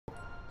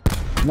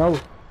No.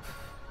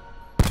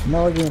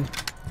 No again.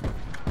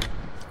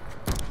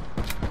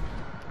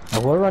 I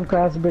will run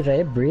across the bridge. I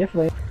have brief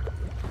way.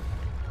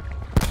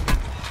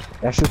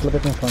 I shoot a little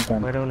bit in front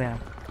of him.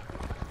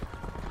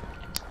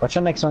 Watch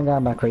the next one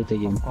going back right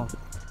again.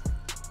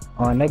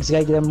 Oh, next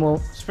guy get more.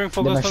 Spring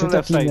focus on the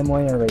left side.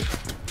 Right.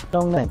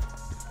 Long line.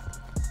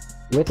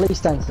 Wait till he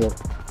stands still.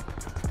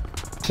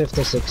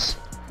 56.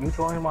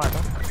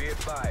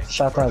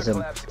 Shot as him.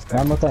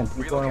 One more time.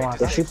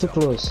 They shoot too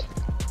close.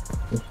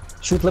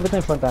 Shoot a little bit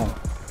in front of him.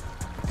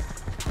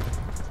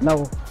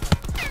 No.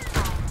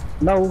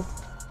 No.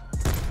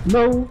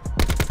 No.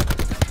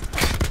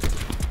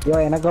 Yo,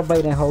 I got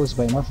by the house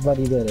by enough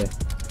body there.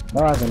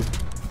 No wasn't.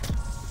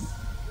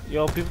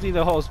 Yo, people in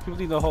the house, people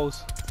in the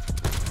house.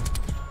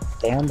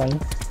 Damn, man.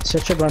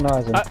 Switch your gun,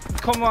 wasn't.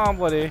 Come on,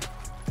 buddy.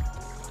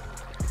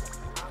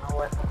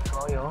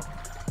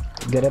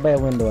 Get it by a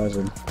window,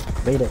 wasn't.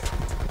 Wait it.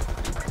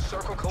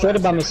 Show the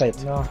bomb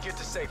site. No.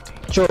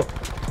 Show.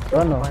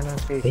 Run no.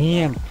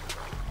 Damn.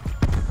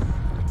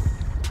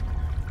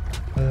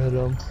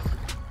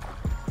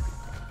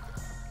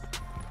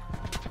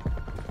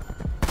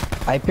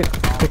 I pick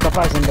up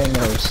as in the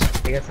house.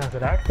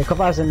 Pick up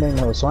as in the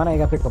house. One I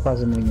got pick up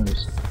as in the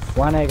house.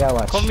 One I got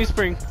watch. Come me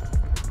spring.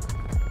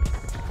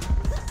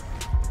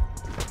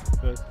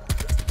 Good.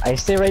 I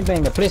stay right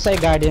behind the place I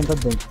guardian to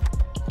them.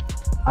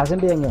 As in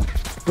behind you.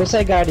 Place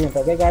I guardian.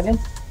 Okay, guardian?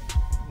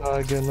 No,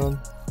 again, none.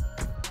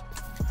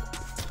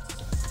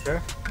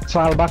 Sure?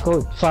 Fall back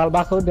out. Fall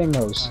back out behind the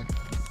house.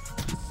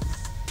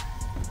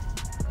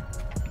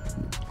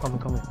 Come.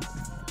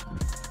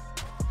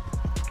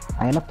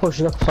 I'm gonna push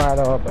the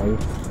farther up, right?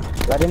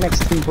 Let the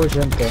next team push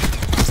them too.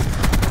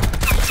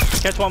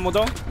 Catch one more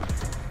down.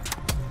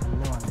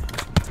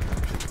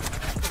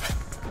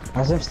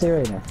 As him stay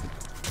right now.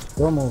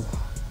 Don't move.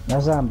 No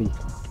zombie.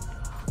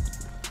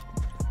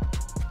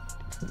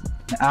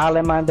 All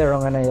them on the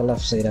wrong on your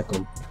left side.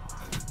 Come.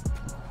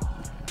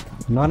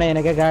 No, no,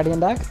 you guardian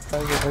dog?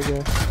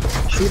 Okay.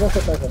 Shoot us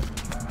at them.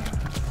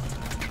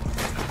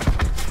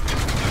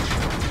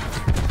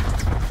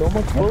 So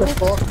much bullet.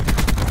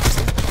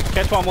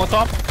 Catch one more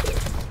top.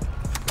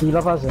 Heal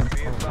up as him.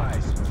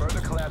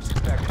 Further collapse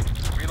expected.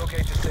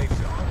 Relocate to safe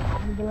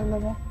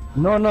zone.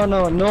 No. No,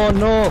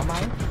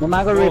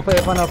 man go rape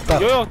up up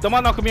top. Yo, the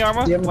man knock me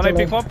armor. When I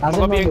pick him up, I'm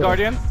gonna be a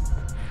guardian.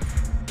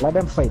 Let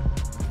them fight.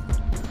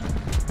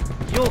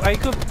 Yo, I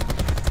could.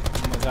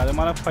 Oh my god, the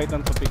man fight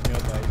on to pick me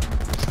up, guys.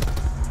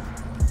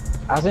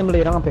 As him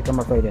later on pick him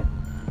up right there.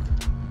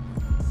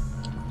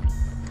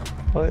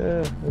 Oh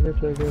yeah,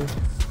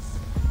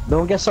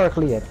 Don't get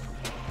circle yet.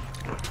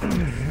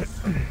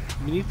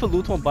 We need to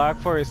loot one back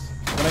first.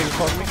 When I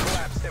report me.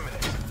 Collapse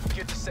imminent.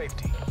 Get to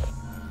safety.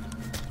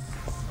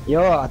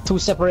 Yo, two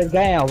separate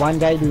guy and one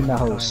guy in the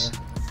house.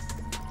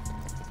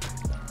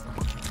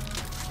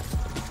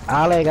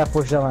 All I got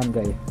push the one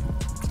guy.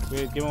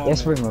 Wait, give him one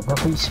Yes, minute. bring him. Go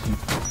full speed.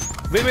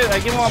 Wait, I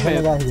give him 1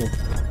 minute. Guy here.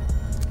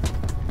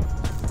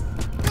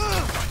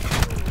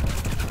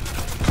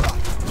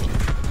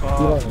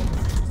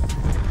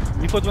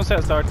 We put one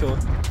set start too.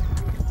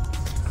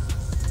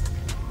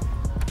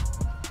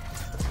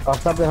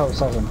 Off top the house,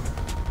 Seven.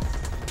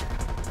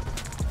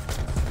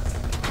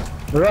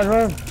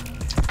 Run.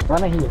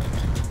 Run here.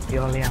 You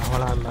only have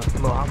one left.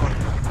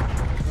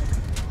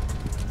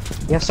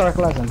 Yes,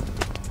 circle as him.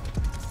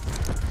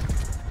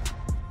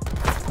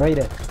 Right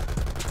there.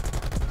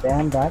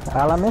 Damn that.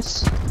 All I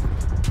miss.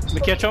 Me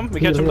catch him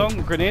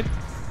down, grenade.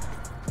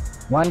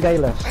 One guy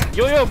left.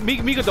 Yo,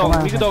 me go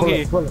down,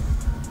 here. Pull it.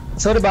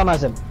 So the bomb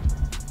as him.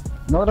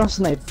 No, don't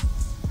snipe.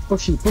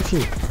 Pushy.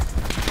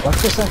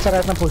 Watch the sensor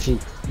right now, pushy.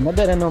 Not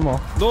there no more.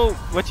 No,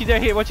 what you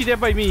there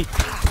by me?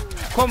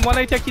 Come, when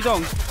I take you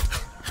down.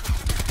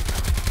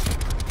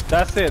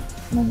 That's it.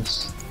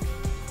 Nice.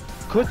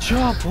 Good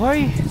job,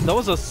 boy. That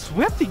was a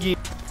sweaty game.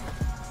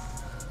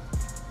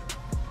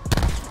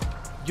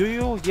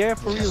 Yo, yeah,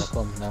 for real.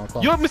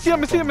 Yo, me see him.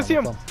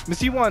 Me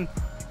see one.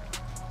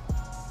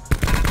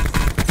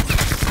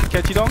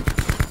 Catch you down.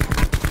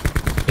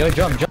 Yo,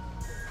 jump.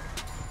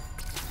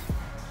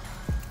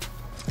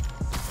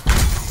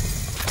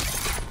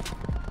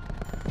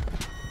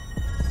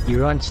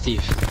 You run,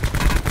 Steve.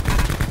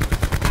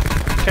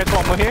 Catch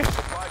one more here.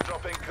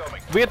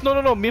 Wait,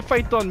 no, me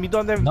fight done. Me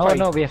done them fight.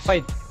 No, we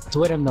fight.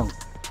 Two of them down.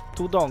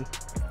 Two down.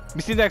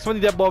 Me see the next one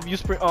is above you,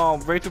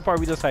 very too far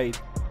with the side.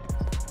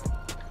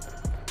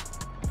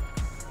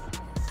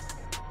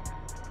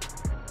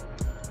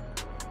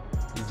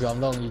 You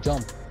jump down, you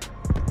jump.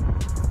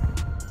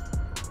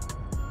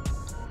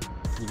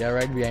 They're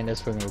right behind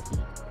us from rookie.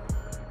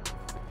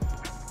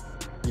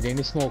 You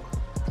didn't smoke.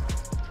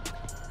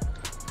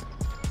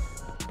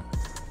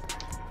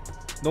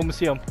 No, me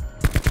see him.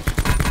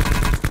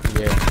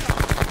 Yeah.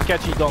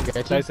 Catch you down.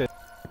 Catch That's it.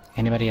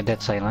 Anybody get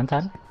that silent,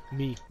 huh?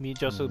 Me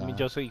just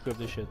equip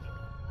the shit.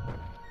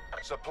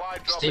 Supply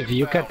drop Steve,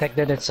 you can take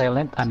that at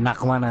silent and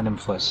knock one of them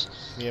first.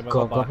 Yeah,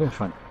 Go up in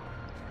front.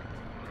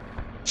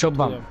 Throw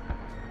bomb.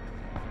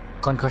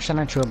 Concussion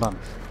and throw bomb.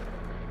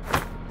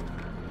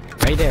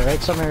 Right there,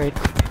 right somewhere, right.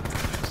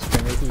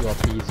 Spring rookie, you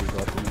got easy.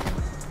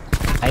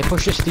 I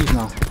push you, Steve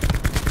now.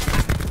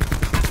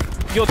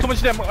 Yo, too much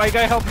of them. I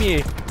gotta help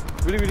me.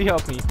 Really, really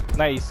help me.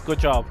 Nice, good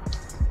job.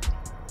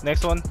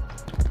 Next one.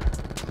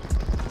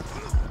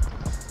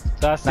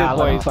 That's Nah, it,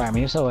 boys. I'll farm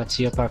you, so what's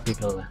your par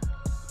people?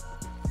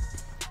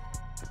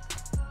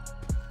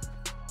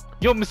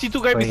 Yo, me see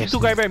two guy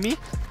by me.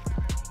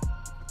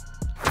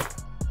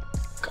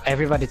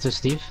 Everybody to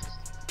Steve.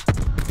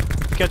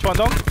 Catch one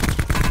down.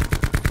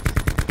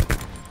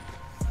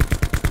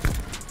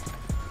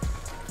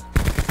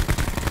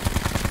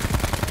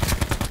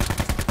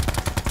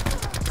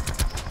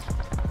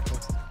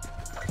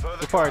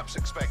 Further Far. collapse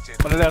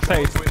expected. On the left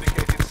side. To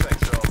indicated safe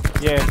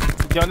zone. Yeah,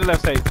 they're on the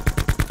left side.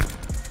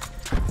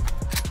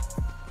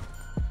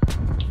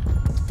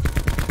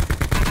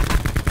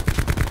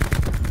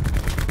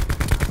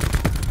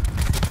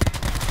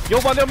 Yo,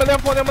 one on my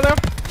left, one on my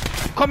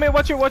left. Come here,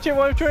 watch it.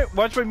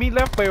 Watch for me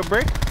left by your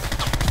break.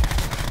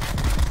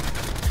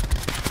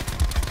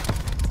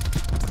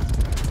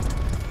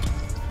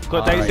 Good,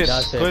 Alright, nice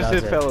that's it. it, Good that's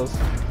shit, it. fellas.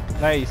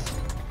 Nice.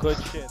 Good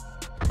shit.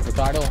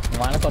 Ricardo,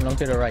 mana come down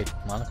to the right.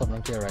 Mana come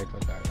down to your right,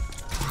 Ricardo.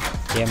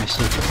 Yeah, me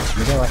see.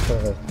 We don't watch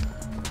over.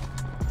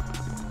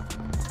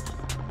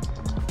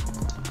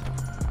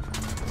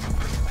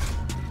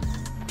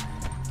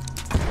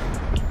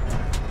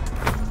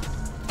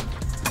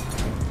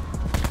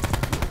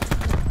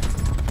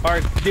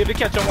 Alright, David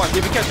catch on one,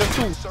 David catch on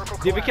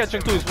two. David catch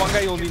on two is one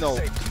guy only now.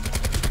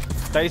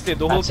 That is it,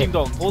 the whole That's team it.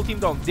 down. Whole team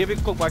down.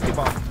 David cook back the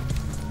bomb.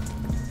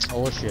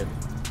 Oh shit.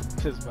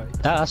 Cheers, buddy.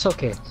 That's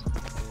okay.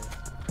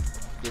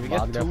 David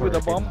Mark get that two for with a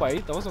rating, bomb man.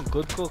 bite. That was a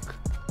good cook.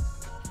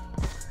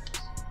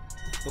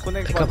 Look on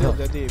next Pick up body hill. up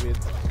there, David.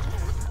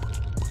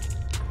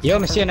 Yo,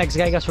 me see your next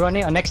guy gets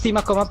running. Next team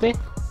I come up here.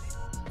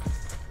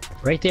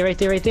 Right there.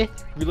 Reload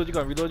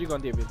your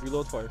gun, David.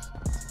 Reload first.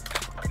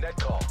 Net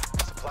call.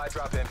 Supply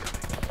drop incoming.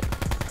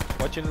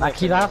 Watch in the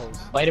Lucky left laugh. side of the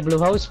house. By the blue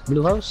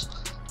house.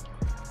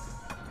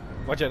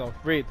 Watch out now.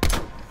 Raid.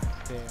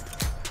 Damn.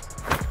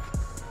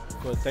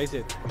 Good, that's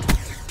it.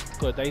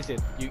 Good, that's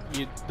it.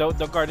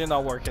 The garden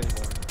not work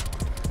anymore.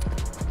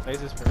 That's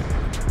his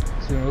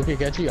first. Swing rookie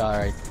catch you?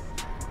 Alright.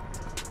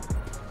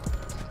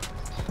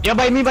 Yo,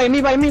 by me.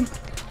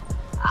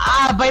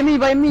 Ah, by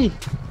me.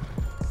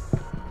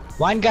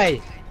 One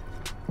guy.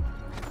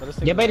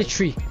 Get by the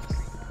tree.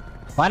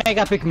 One guy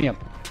got pick me up.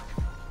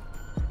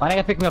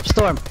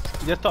 Storm.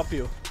 Just top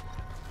you.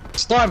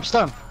 Storm.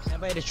 Get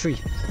by the tree.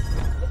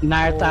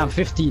 Naruto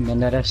 15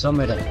 and the rest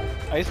somewhere there.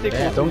 I stay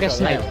Yeah, close. don't to get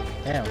each other.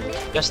 sniped.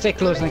 Damn. Just stay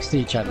close next to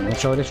each other and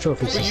show this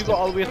trophy So you system. go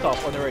all the way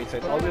top on the right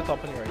side. All the way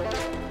top on the right.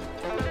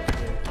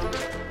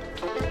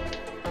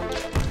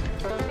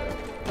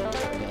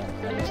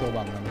 Damn. Let me show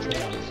bomb.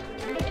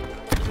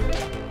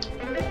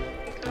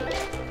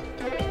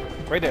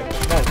 Right there.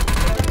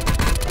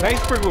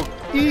 Nice per group.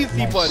 Easy,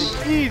 Nice. buddy.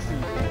 Easy.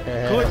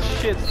 Good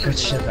shit. Good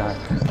shit, dog.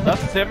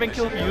 That's 7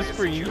 kills for you,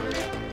 Spring.